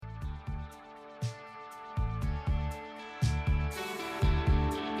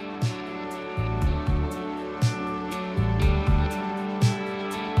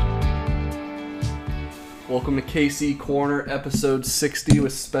Welcome to KC Corner, episode 60,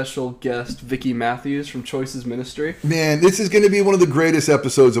 with special guest Vicky Matthews from Choices Ministry. Man, this is going to be one of the greatest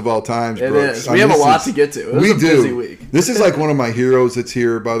episodes of all time, Brooks. It is. We have a lot to get to. It was a busy week. This is like one of my heroes that's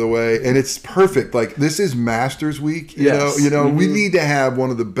here, by the way, and it's perfect. Like, this is Masters Week. You know, Mm-hmm. We need to have one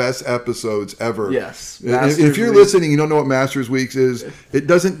of the best episodes ever. Yes. If you're listening, you don't know what Masters Week is, it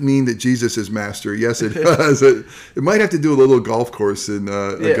doesn't mean that Jesus is master. Yes, it does. It might have to do a little golf course in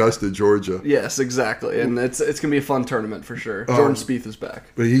Augusta, Georgia. Yes, exactly. And it's going to be a fun tournament for sure. Jordan Spieth is back.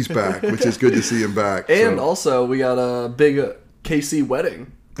 But he's back, which is good to see him back. And also, we got a big KC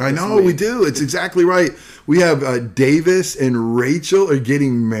wedding. I know, we do. It's exactly right. We have Davis and Rachel are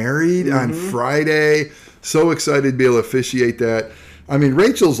getting married on Friday. So excited to be able to officiate that. I mean,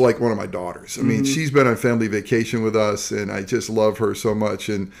 Rachel's like one of my daughters. I mean, she's been on family vacation with us, and I just love her so much.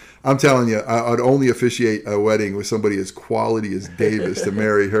 And I'm telling you, I'd only officiate a wedding with somebody as quality as Davis to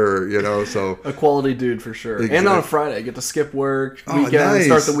marry her, you know, so. A quality dude for sure. Exactly. And on a Friday, get to skip work, weekend, nice.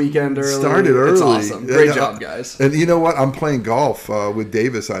 Start the weekend early. Start it early. It's awesome. Great job, guys. And you know what? I'm playing golf with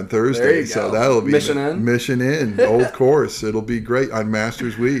Davis on Thursday. There you so go. that'll be Mission in. Old course. It'll be great on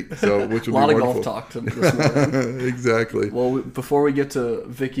Masters Week. So which will be wonderful. A lot of of golf talk this morning. Exactly. Well, before we get to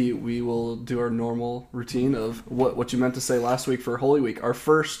Vicky, we will do our normal routine of what you meant to say last week for Holy Week. Our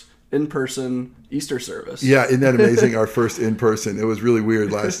first in-person Easter service. Yeah, isn't that amazing? Our first in-person. It was really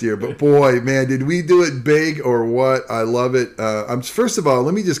weird last year, but boy, man, did we do it big or what? I love it. First of all,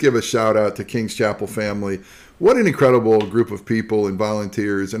 let me just give a shout out to King's Chapel family. What an incredible group of people and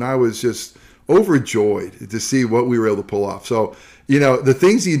volunteers, and I was just overjoyed to see what we were able to pull off. So, you know, the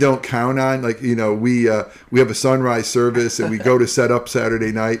things you don't count on, like, you know, we have a sunrise service, and we go to set up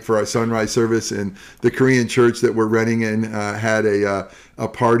Saturday night for our sunrise service, and the Korean church that we're renting in had a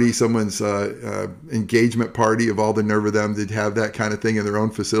party, someone's engagement party of all the nerve of them to have that kind of thing in their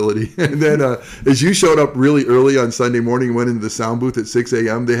own facility. And then as you showed up really early on Sunday morning, went into the sound booth at 6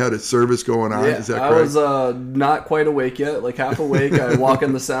 a.m., they had a service going on. Yeah, is that I correct? was not quite awake yet, like half awake. I walk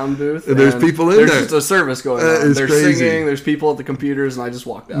in the sound booth. And there's people in there. There's just a service going on. There's crazy. singing, there's people at the computers, and I just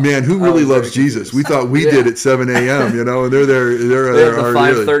walked out. Man, who really loves Jesus? We thought we did at 7 a.m., you know, and they're there. They had the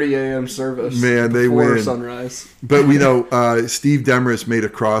 5:30 a.m. service. Man, they before win. sunrise. But we know Steve Demarest made a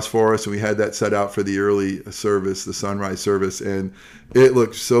cross for us, and we had that set out for the early service, the sunrise service, and it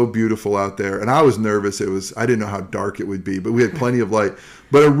looked so beautiful out there. And I was nervous. I didn't know how dark it would be, but we had plenty of light.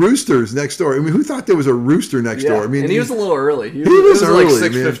 But a rooster's next door. I mean, who thought there was a rooster next door? I mean, and he was a little early. He was early,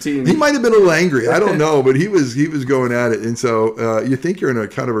 like 6:15. He might have been a little angry. I don't know, but he was going at it. And so you think you're in a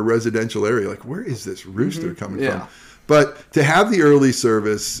kind of a residential area, like, where is this rooster coming from? But to have the early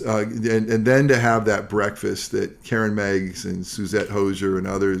service and then to have that breakfast that Karen Meggs and Suzette Hosier and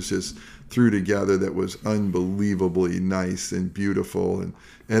others just threw together that was unbelievably nice and beautiful, and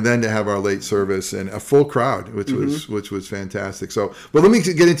then to have our late service and a full crowd, which was fantastic. So, but let me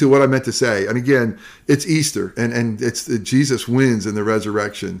get into what I meant to say. And again, it's Easter, and it's Jesus wins in the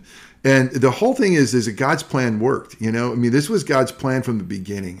resurrection. And the whole thing is that God's plan worked, you know? I mean, this was God's plan from the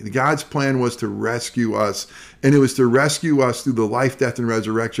beginning. God's plan was to rescue us, and it was to rescue us through the life, death, and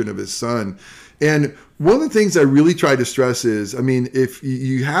resurrection of his son. And one of the things I really try to stress is, I mean, if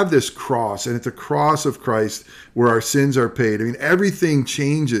you have this cross, and it's a cross of Christ where our sins are paid, I mean, everything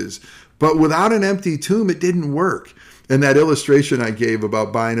changes. But without an empty tomb, it didn't work. And that illustration I gave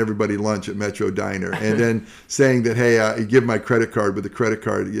about buying everybody lunch at Metro Diner and then saying that, hey, I give my credit card, but the credit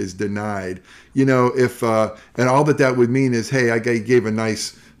card is denied. You know, if and all that would mean is, hey, I gave a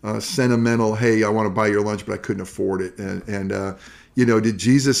nice sentimental, hey, I want to buy your lunch, but I couldn't afford it. And you know, did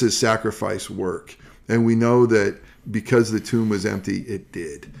Jesus' sacrifice work? And we know that because the tomb was empty, it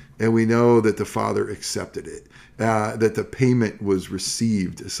did. And we know that the Father accepted it. That the payment was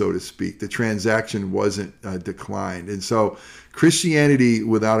received, so to speak. The transaction wasn't declined. And so Christianity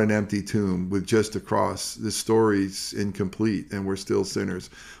without an empty tomb, with just a cross, the story's incomplete, and we're still sinners.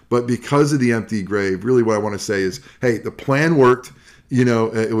 But because of the empty grave, really what I want to say is, hey, the plan worked. You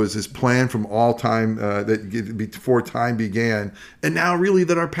know, it was his plan from all time, that before time began. And now really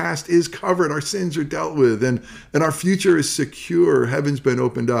that our past is covered, our sins are dealt with, and our future is secure. Heaven's been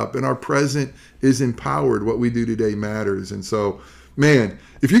opened up, and our present is empowered. What we do today matters. And so, man,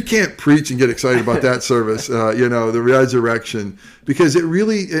 if you can't preach and get excited about that service, you know, the resurrection, because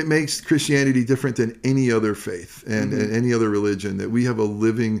it makes Christianity different than any other faith and any other religion, that we have a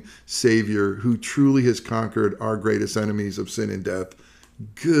living Savior who truly has conquered our greatest enemies of sin and death.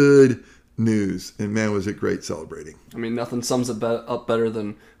 Good news. And man, was it great celebrating. I mean, nothing sums it up better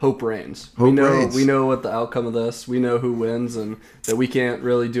than hope reigns. Hope reigns. We know what the outcome of this. We know who wins, and that we can't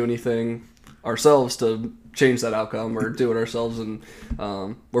really do anything ourselves to change that outcome or do it ourselves, and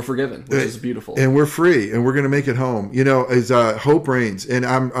we're forgiven, which is beautiful. And we're free, and we're going to make it home. As hope reigns, and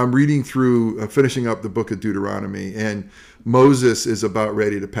I'm reading through, finishing up the book of Deuteronomy, and Moses is about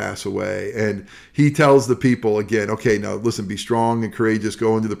ready to pass away, and he tells the people again, okay, now listen, be strong and courageous,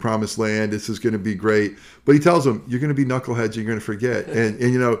 go into the promised land. This is going to be great. But he tells them, you're going to be knuckleheads, you're going to forget, and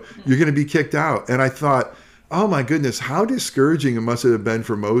you're going to be kicked out. And I thought, oh my goodness, how discouraging it must have been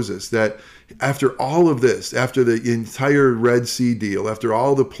for Moses that after all of this, after the entire Red Sea deal, after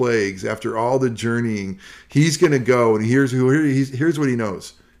all the plagues, after all the journeying, he's going to go, and here's what he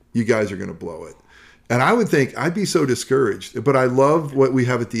knows. You guys are going to blow it. And I would think I'd be so discouraged. But I love what we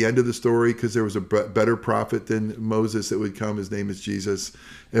have at the end of the story, because there was a better prophet than Moses that would come. His name is Jesus,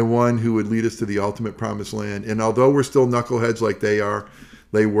 and one who would lead us to the ultimate promised land. And although we're still knuckleheads like they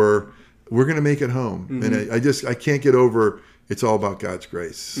were, we're going to make it home. Mm-hmm. And I can't get over, it's all about God's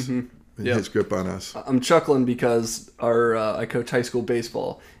grace. Mm-hmm. And his grip on us. I'm chuckling because I coach high school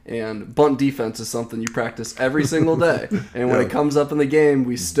baseball, and bunt defense is something you practice every single day. And when it comes up in the game,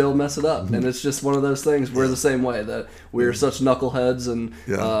 we still mess it up. And it's just one of those things. We're the same way, that we're such knuckleheads, and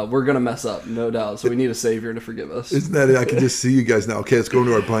we're going to mess up, no doubt. So we need a savior to forgive us. Isn't that it? I can just see you guys now. Okay, let's go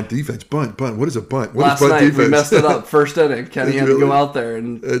into our bunt defense. Bunt. What is a bunt? What Last is bunt night, defense? we messed it up. First inning, Kenny had to go out there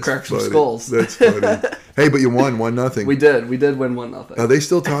and crack some skulls. That's funny. Hey, but you won 1-0. We did win 1-0. Are they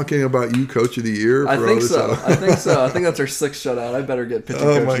still talking about you coach of the year? I think so. I think that's our 6th shutout. I better get pitching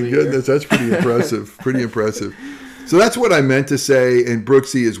coach of the year. Oh my goodness, that's pretty impressive. Pretty impressive. So that's what I meant to say. And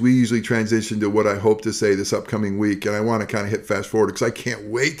Brooksy, as we usually transition to what I hope to say this upcoming week, and I want to kind of hit fast forward because I can't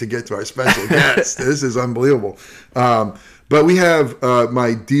wait to get to our special guest. This is unbelievable. But we have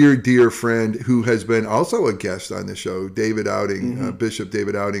my dear friend who has been also a guest on the show, David Outing. Mm-hmm. Bishop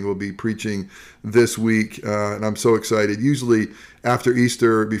David Outing will be preaching this week, and I'm so excited. Usually after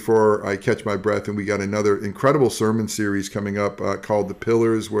Easter, before I catch my breath, and we got another incredible sermon series coming up called The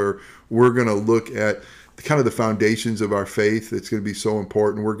Pillars, where we're going to look at kind of the foundations of our faith. It's going to be so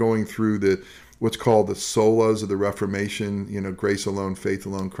important. We're going through what's called the solas of the Reformation, grace alone, faith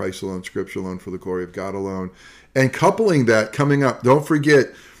alone, Christ alone, Scripture alone, for the glory of God alone. And coupling that, coming up, don't forget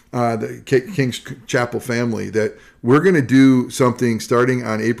the King's Chapel family, that we're going to do something starting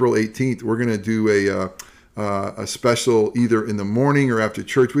on April 18th. We're going to do a special either in the morning or after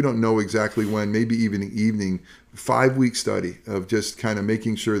church. We don't know exactly when, maybe even in the evening, 5-week study of just kind of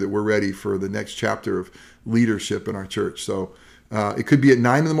making sure that we're ready for the next chapter of leadership in our church. So it could be at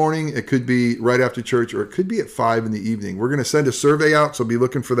 9 in the morning, it could be right after church, or it could be at 5 in the evening. We're going to send a survey out, so be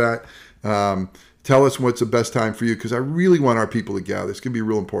looking for that. Tell us what's the best time for you, because I really want our people to gather. It's going to be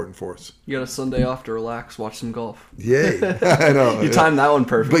real important for us. You got a Sunday off to relax, watch some golf. Yay. I know. You timed that one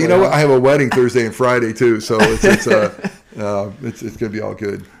perfectly. But you know what? I have a wedding Thursday and Friday, too, so it's going to be all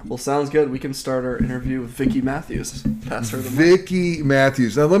good. Well, sounds good. We can start our interview with Vicki Matthews. Pass her the mic. Vicki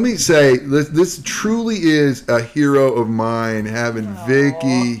Matthews. Now, let me say, this truly is a hero of mine, having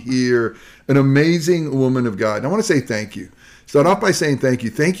Vicki here, an amazing woman of God. And I want to say thank you. Start off by saying thank you.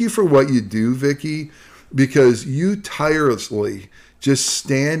 Thank you for what you do, Vicki, because you tirelessly just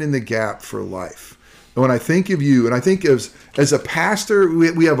stand in the gap for life. And when I think of you, and I think as a pastor,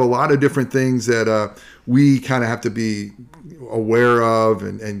 we have a lot of different things that we kind of have to be aware of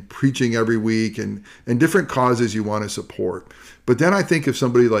and preaching every week and different causes you want to support. But then I think of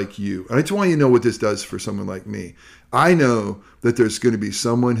somebody like you, and I just want you to know what this does for someone like me. I know that there's going to be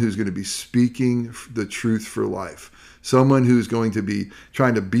someone who's going to be speaking the truth for life. Someone who's going to be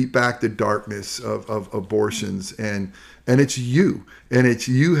trying to beat back the darkness of abortions. And it's you. And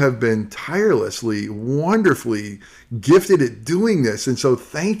you have been tirelessly, wonderfully gifted at doing this. And so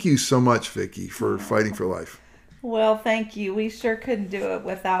thank you so much, Vicki, for fighting for life. Well, thank you. We sure couldn't do it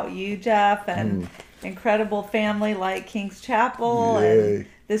without you, Jeff, and incredible family like King's Chapel. Yay. And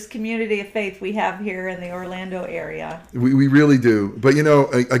this community of faith we have here in the Orlando area. We really do. But,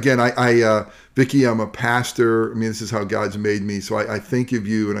 again, Vicki, I'm a pastor. I mean, this is how God's made me. So I think of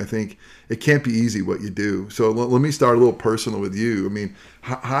you, and I think it can't be easy what you do. So let me start a little personal with you. I mean,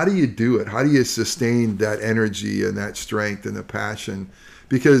 how do you do it? How do you sustain that energy and that strength and the passion?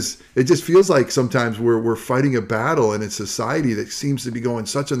 Because it just feels like sometimes we're fighting a battle in a society that seems to be going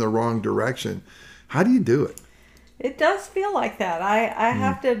such in the wrong direction. How do you do it? It does feel like that. I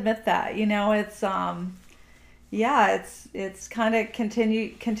have to admit that. It's kind of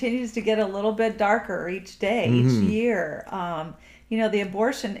continues to get a little bit darker each day, each year. The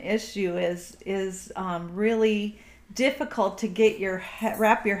abortion issue is really difficult to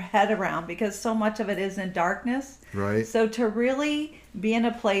wrap your head around because so much of it is in darkness. Right. So to really be in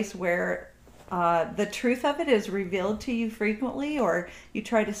a place where the truth of it is revealed to you frequently, or you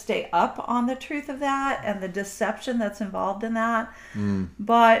try to stay up on the truth of that and the deception that's involved in that.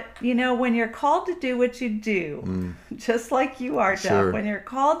 But, when you're called to do what you do, just like you are, Jeff, Sure. when you're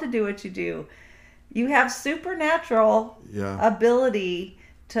called to do what you do, you have supernatural ability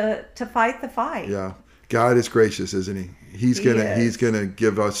to fight the fight. Yeah. God is gracious, isn't he? He's is. gonna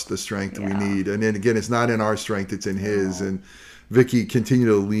give us the strength we need. And then again, it's not in our strength, it's in his. And Vicki, continue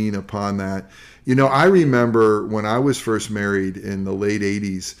to lean upon that. I remember when I was first married in the late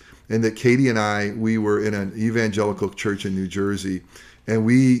 80s, and that Katie and I, we were in an evangelical church in New Jersey, and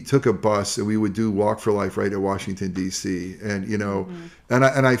we took a bus and we would do Walk for Life right at Washington, D.C. And,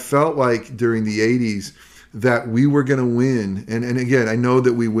 and I felt like during the 80s that we were going to win. And again, I know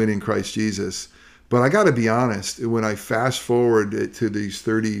that we win in Christ Jesus. But I got to be honest, when I fast forward to these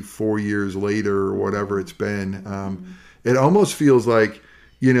 34 years later or whatever it's been, it almost feels like,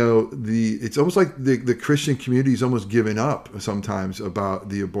 it's almost like the Christian community is almost given up sometimes about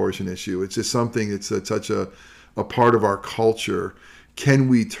the abortion issue. It's just something that's such a part of our culture. Can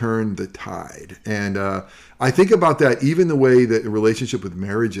we turn the tide? And I think about that, even the way that a relationship with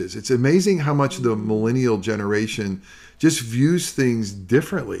marriages. It's amazing how much the millennial generation just views things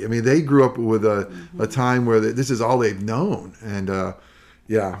differently. I mean, they grew up with a time where this is all they've known. And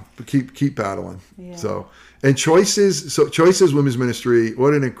keep battling. Yeah. And Choices Women's Ministry,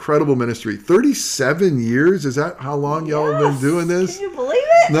 what an incredible ministry. 37 years, is that how long y'all have been doing this? Can you believe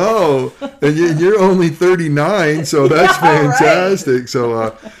it? No, and you're only 39, so that's fantastic. Right.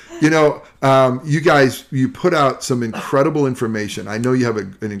 So, you guys, you put out some incredible information. I know you have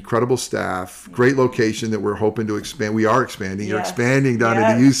an incredible staff, great location that we're hoping to expand. We are expanding. You're expanding down to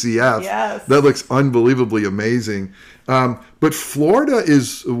the UCF. Yes. That looks unbelievably amazing. But Florida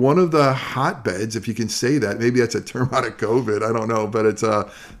is one of the hotbeds, if you can say that. Maybe that's a term out of COVID. I don't know, but it's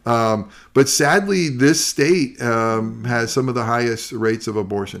but sadly, this state has some of the highest rates of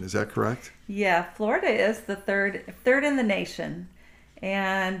abortion. Is that correct? Yeah, Florida is the third in the nation,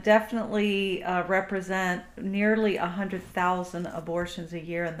 and definitely represent nearly 100,000 abortions a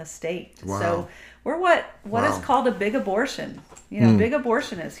year in the state. Wow. So we're what is called a big abortion. Big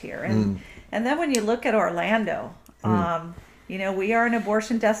abortion is here, and then when you look at Orlando. We are an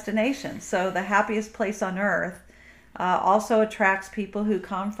abortion destination, so the happiest place on earth also attracts people who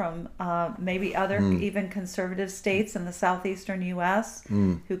come from maybe other even conservative states in the southeastern U.S.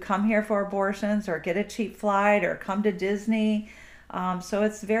 Who come here for abortions or get a cheap flight or come to Disney. So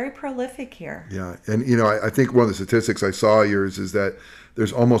it's very prolific here. Yeah, and I think one of the statistics I saw yours is that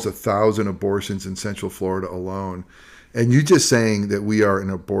there's almost 1,000 abortions in Central Florida alone, and you just saying that we are an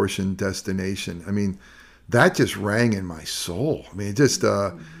abortion destination. I mean, that just rang in my soul. I mean, just,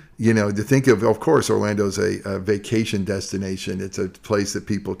 to think of course, Orlando's a vacation destination. It's a place that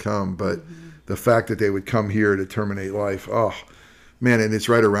people come. But the fact that they would come here to terminate life, oh, man, and it's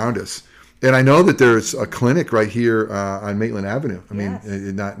right around us. And I know that there's a clinic right here on Maitland Avenue. I mean,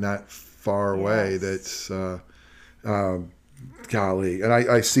 not far away. That's, golly. And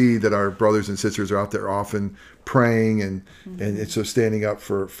I see that our brothers and sisters are out there often praying and it's so standing up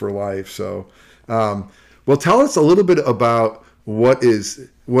for life. So, well, tell us a little bit about what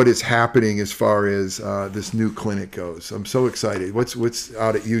is happening as far as this new clinic goes. I'm so excited. What's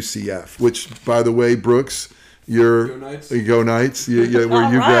out at UCF? Which, by the way, Brooks, Go Knights. Where you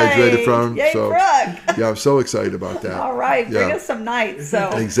graduated from. Yay, so, Brooke. Yeah, I'm so excited about that. All right, bring us some Knights. So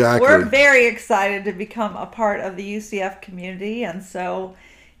exactly. We're very excited to become a part of the UCF community, and so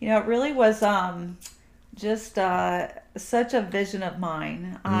it really was just such a vision of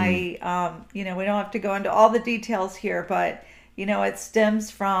mine. We don't have to go into all the details here, but it stems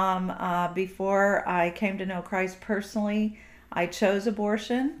from before I came to know Christ personally, I chose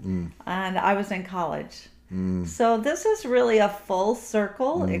abortion, and I was in college. So this is really a full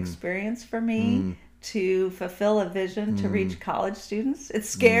circle experience for me to fulfill a vision to reach college students. It's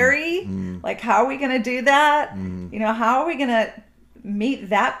scary. Like, how are we going to do that? How are we going to meet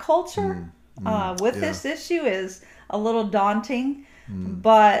that culture with this issue is a little daunting.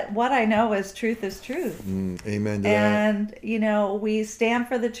 But what I know is truth is truth. Amen to and, that. We stand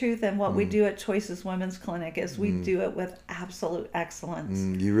for the truth, and what we do at Choices Women's Clinic is we do it with absolute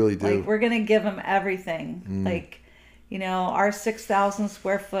excellence. You really do. Like, we're going to give them everything. Our 6,000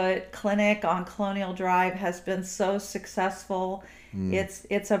 square foot clinic on Colonial Drive has been so successful.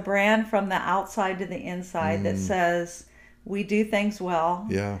 It's a brand from the outside to the inside that says, we do things well.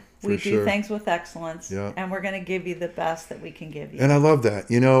 Yeah. We do things with excellence, and we're going to give you the best that we can give you. And I love that,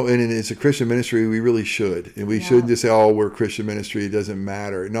 and it's a Christian ministry. We really should. And we shouldn't just say, oh, we're Christian ministry. It doesn't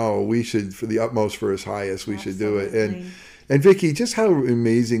matter. No, we should, for the utmost, for his highest, we should do it. And Vicki, just how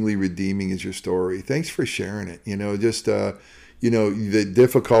amazingly redeeming is your story. Thanks for sharing it. Just the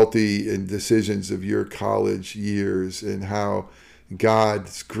difficulty and decisions of your college years, and how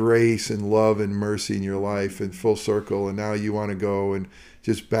God's grace and love and mercy in your life in full circle. And now you want to go and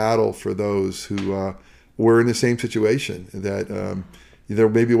just battle for those who were in the same situation, that there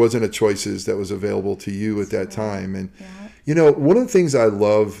maybe wasn't a choices that was available to you at that time. And, one of the things I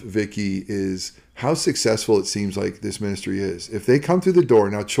love, Vicki, is how successful it seems like this ministry is. If they come through the door,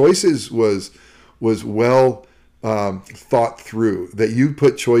 now Choices was well thought through, that you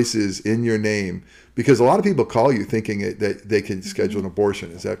put Choices in your name, because a lot of people call you thinking that they can schedule an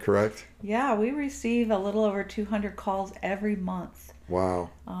abortion. Is that correct? Yeah, we receive a little over 200 calls every month. Wow.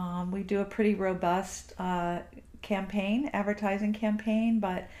 We do a pretty robust advertising campaign,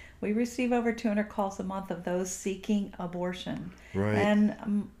 but we receive over 200 calls a month of those seeking abortion. Right.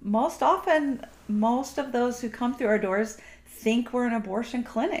 And most often, most of those who come through our doors think we're an abortion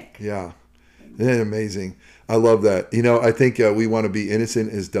clinic. Yeah. Isn't that amazing? I love that. I think we want to be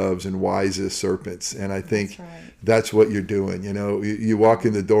innocent as doves and wise as serpents. And I think that's what you're doing. You walk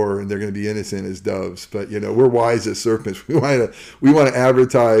in the door and they're going to be innocent as doves, but we're wise as serpents. We want to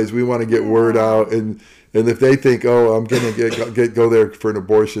advertise. We want to get word out. And if they think, oh, I'm going to go there for an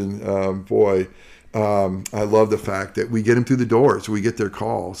abortion, I love the fact that we get them through the doors. We get their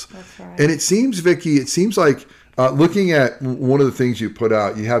calls. That's right. And it seems, Vicki, like looking at one of the things you put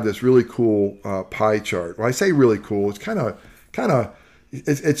out, you have this really cool pie chart. Well, I say really cool. It's kind of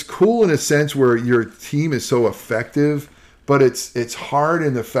it's cool in a sense where your team is so effective, but it's hard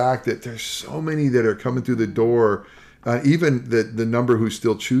in the fact that there's so many that are coming through the door, even the number who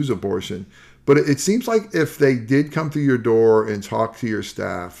still choose abortion. But it seems like if they did come through your door and talk to your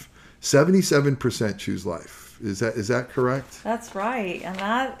staff, 77% choose life. Is that correct? That's right. And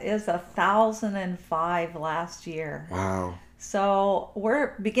that is 1,005 last year. Wow. So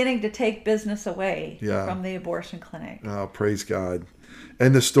we're beginning to take business away from the abortion clinic. Oh, praise God.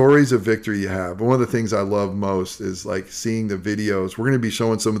 And the stories of victory you have. One of the things I love most is like seeing the videos. We're going to be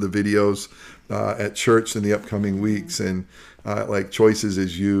showing some of the videos at church in the upcoming weeks, and like Choices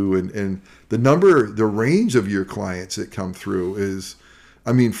is you, and the range of your clients that come through is,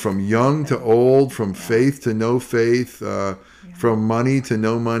 from young to old, from faith to no faith, from money to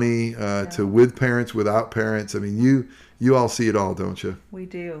no money, to with parents, without parents. You all see it all, don't you? We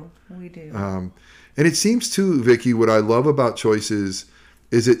do. And it seems too, Vicki, what I love about Choices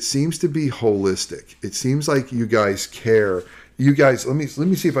is it seems to be holistic. It seems like you guys care. You guys, let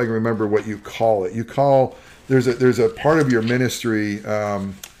me see if I can remember what you call it. You call, there's a part of your ministry.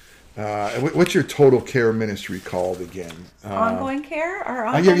 What's your total care ministry called again? Ongoing care or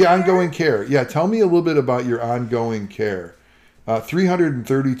ongoing care? Ongoing care. Yeah, tell me a little bit about your ongoing care.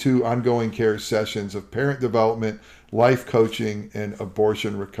 332 ongoing care sessions of parent development, life coaching, and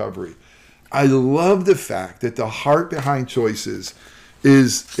abortion recovery. I love the fact that the heart behind Choices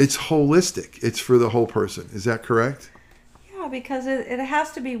is it's holistic. It's for the whole person. Is that correct? Yeah, because it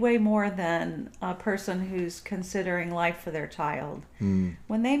has to be way more than a person who's considering life for their child.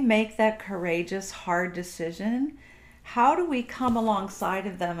 When they make that courageous, hard decision, how do we come alongside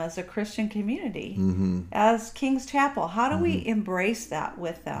of them as a Christian community, as King's Chapel? How do we embrace that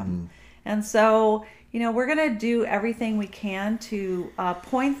with them? And so, we're going to do everything we can to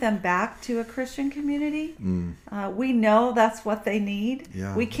point them back to a Christian community. We know that's what they need.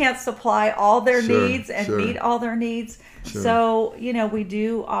 Yeah. We can't supply all their needs and meet all their needs. So, we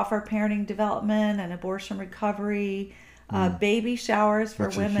do offer parenting development and abortion recovery, baby showers for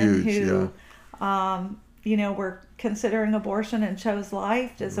women who, were considering abortion and chose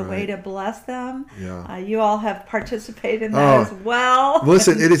life as a way to bless them. Yeah. You all have participated in that as well.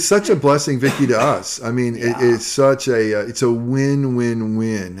 Listen, it is such a blessing, Vicki, to us. It is such it's a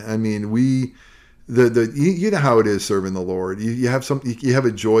win-win-win. You know how it is serving the Lord. You have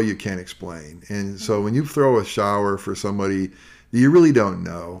a joy you can't explain. And so when you throw a shower for somebody you really don't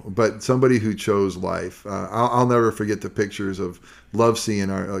know, but somebody who chose life. I'll never forget the pictures of love seeing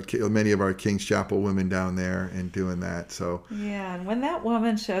many of our King's Chapel women down there and doing that. So yeah, and when that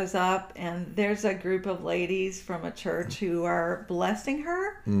woman shows up and there's a group of ladies from a church who are blessing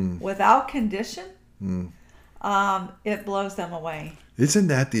her without condition, it blows them away. Isn't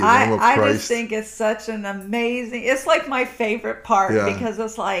that the arm of Christ? I just think it's such an amazing. It's like my favorite part because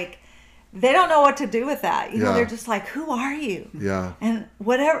it's like. They don't know what to do with that. They're just like, who are you? Yeah. And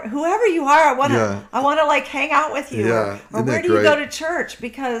whoever you are, I want to like hang out with you. Yeah. Or where do you go to church?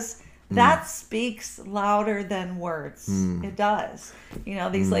 Because that speaks louder than words. It does.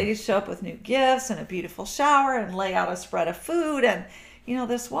 These ladies show up with new gifts and a beautiful shower and lay out a spread of food. And,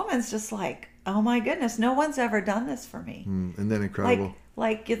 this woman's just like, oh my goodness, no one's ever done this for me. And then incredible.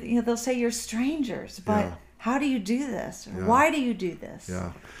 Like they'll say you're strangers, but Yeah. how do you do this? Or why do you do this?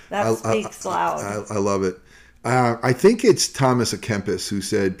 Yeah. That speaks loud. I love it. I think it's Thomas à Kempis who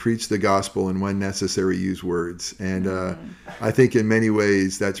said, preach the gospel and when necessary, use words. And I think in many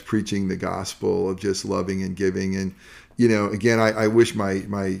ways that's preaching the gospel of just loving and giving. And, again, I wish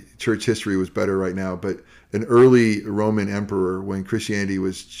my church history was better right now, but an early Roman emperor, when Christianity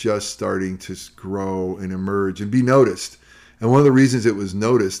was just starting to grow and emerge and be noticed. And one of the reasons it was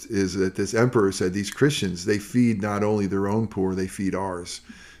noticed is that this emperor said, these Christians, they feed not only their own poor, they feed ours.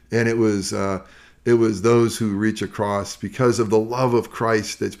 And it was those who reach across because of the love of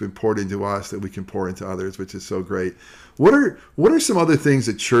Christ that's been poured into us that we can pour into others, which is so great. What are some other things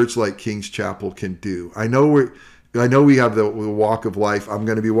a church like King's Chapel can do? I know we have the walk of life. I'm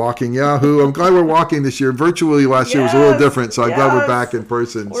going to be walking Yahoo. I'm glad we're walking this year. Virtually last year was a little different, so I'm glad we're back in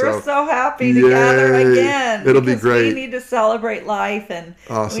person. We're so happy to gather again. It'll be great. We need to celebrate life, and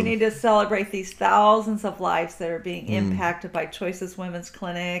awesome. We need to celebrate these thousands of lives that are being impacted by Choices Women's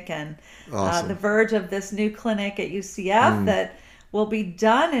Clinic and the verge of this new clinic at UCF that will be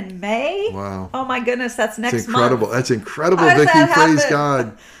done in May. Wow. Oh my goodness, that's next incredible. month. That's incredible, Vicki. Praise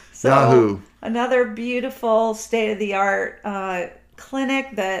God. So, Yahoo. Another beautiful state-of-the-art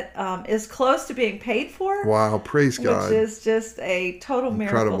clinic that is close to being paid for. Wow, praise God. Which is just a total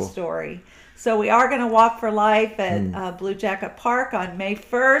miracle story. So we are going to walk for life at Blue Jacket Park on May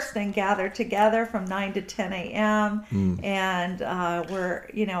 1st and gather together from 9 to 10 a.m. And we're,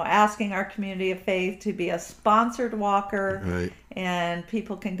 asking our community of faith to be a sponsored walker. Right. And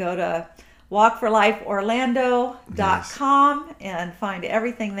people can go to walkforlifeorlando.com and find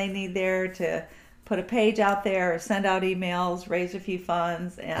everything they need there to put a page out there or send out emails, raise a few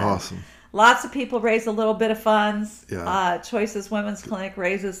funds. And awesome. Lots of people raise a little bit of funds. Yeah. Choices Women's Clinic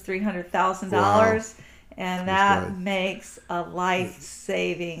raises $300,000. Wow. And that makes a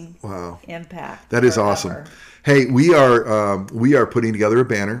life-saving impact. That is awesome. Hey, we are putting together a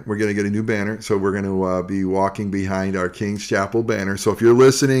banner. We're going to get a new banner, so we're going to be walking behind our King's Chapel banner. So if you're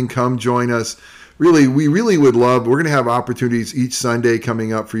listening, come join us. Really, we really would love. We're going to have opportunities each Sunday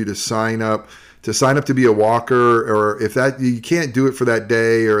coming up for you to sign up to be a walker, or if that you can't do it for that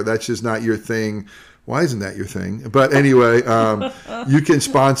day, or that's just not your thing. Why isn't that your thing? But anyway, you can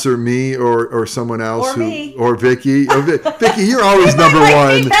sponsor me or someone else or Vicki. Vicki, you're always number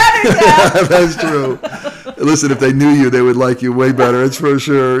one. That's true. Listen, if they knew you, they would like you way better. It's for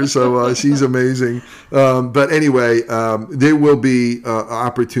sure. So she's amazing. But anyway, there will be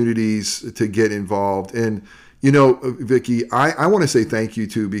opportunities to get involved. And Vicki, I want to say thank you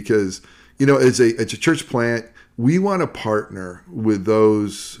too, because it's a church plant. We want to partner with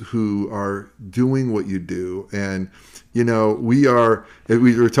those who are doing what you do. And, we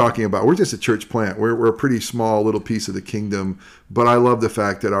were talking about, we're just a church plant. We're a pretty small little piece of the kingdom. But I love the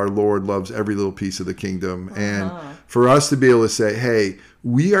fact that our Lord loves every little piece of the kingdom. And for us to be able to say, hey,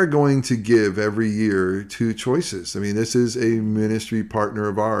 we are going to give every year to Choices. I mean, this is a ministry partner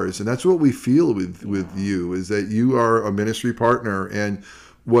of ours. And that's what we feel with you, is that you are a ministry partner. And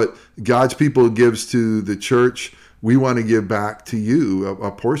what God's people gives to the church, we want to give back to you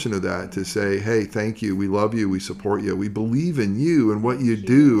a portion of that, to say, hey, thank you. We love you. We support you. We believe in you and what you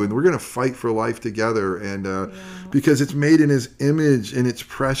do. And we're going to fight for life together. And because it's made in his image and it's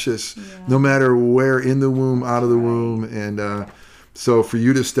precious, no matter where, in the womb, out of the womb. And so for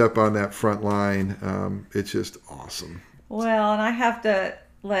you to step on that front line, it's just awesome. Well, and I have to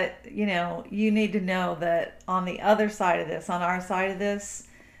you need to know that on the other side of this, on our side of this,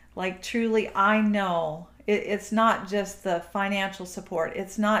 truly, I know it's not just the financial support.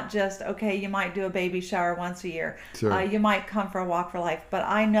 It's not just, okay, you might do a baby shower once a year. Sure. You might come for a walk for life. But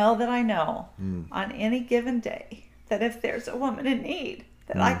I know on any given day that if there's a woman in need,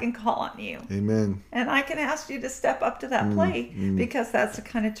 that I can call on you. Amen. And I can ask you to step up to that plate because that's the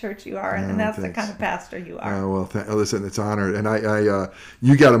kind of church you are, and that's the kind of pastor you are. Listen, it's honored. And I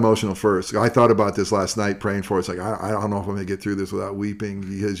you got emotional first. I thought about this last night praying for it. It's like, I don't know if I'm going to get through this without weeping,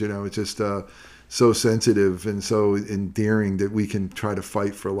 because, it's just so sensitive and so endearing that we can try to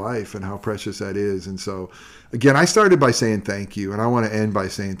fight for life and how precious that is. And so, again, I started by saying thank you, and I want to end by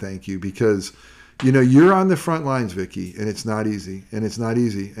saying thank you, because you're on the front lines, Vicki, and it's not easy.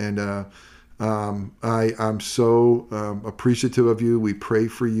 And I'm so appreciative of you. We pray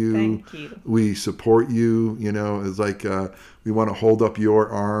for you. Thank you. We support you. It's like we want to hold up your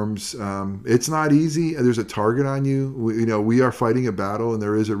arms. It's not easy. There's a target on you. We are fighting a battle, and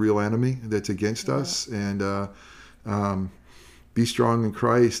there is a real enemy that's against us. And be strong in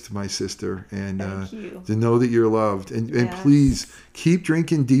Christ, my sister, and Thank you. to know that you're loved. And Yes. please keep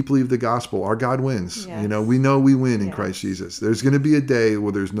drinking deeply of the gospel. Our God wins. Yes. You know we win in Yes. Christ Jesus. There's going to be a day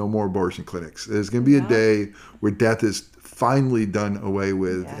where there's no more abortion clinics. There's going to be a day where death is finally done away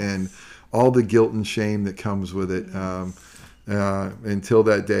with, Yes. and all the guilt and shame that comes with it. Until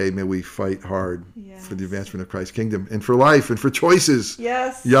that day, may we fight hard for the advancement of Christ's kingdom and for life and for choices.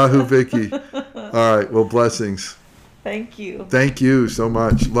 Yes. Yahoo Vicky. All right. Well, blessings. Thank you. Thank you so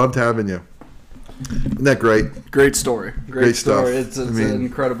much. Loved having you. Isn't that great? Great story. Great stuff. It's I mean, an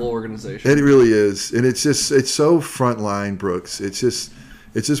incredible organization. It really is. And it's so frontline, Brooks. It's just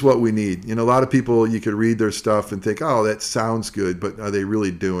what we need. You know, a lot of people, you could read their stuff and think, oh, that sounds good, but are they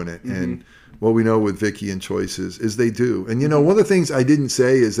really doing it? Mm-hmm. And what we know with Vicky and Choices is they do. And, you know, one of the things I didn't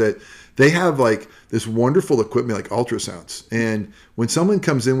say is that they have like this wonderful equipment like ultrasounds. And when someone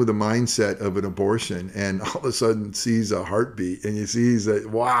comes in with a mindset of an abortion and all of a sudden sees a heartbeat and you see that,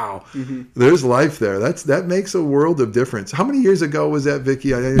 wow, there's life there. That makes a world of difference. How many years ago was that,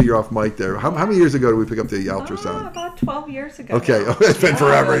 Vicky? I know you're off mic there. How many years ago did we pick up the ultrasound? About 12 years ago. Okay, it's been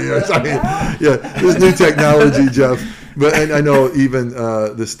forever years. I mean, yeah, there's new technology, Jeff. But and I know even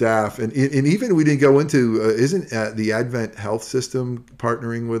the staff, and even we didn't go into, isn't the Advent Health System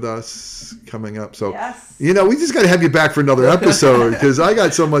partnering with us coming up? So, Yes. you know, we just got to have you back for another episode because I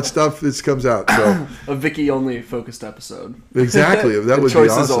got so much stuff that comes out. So A Vicky only focused episode. exactly, that would be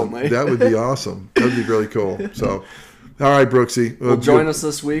Choices awesome. only. That would be awesome. That would be really cool. So, all right, Brooksy. Well, join us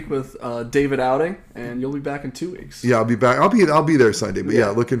this week with David Outing, and you'll be back in 2 weeks. Yeah, I'll be back. I'll be there Sunday. But yeah,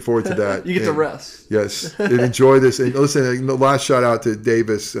 looking forward to that. You get to And- rest. Yes, and enjoy this. And listen, the last shout out to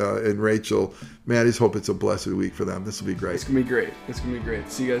Davis and Rachel. Man, I just hope it's a blessed week for them. This will be great. It's going to be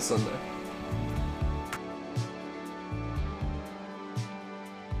great. See you guys Sunday.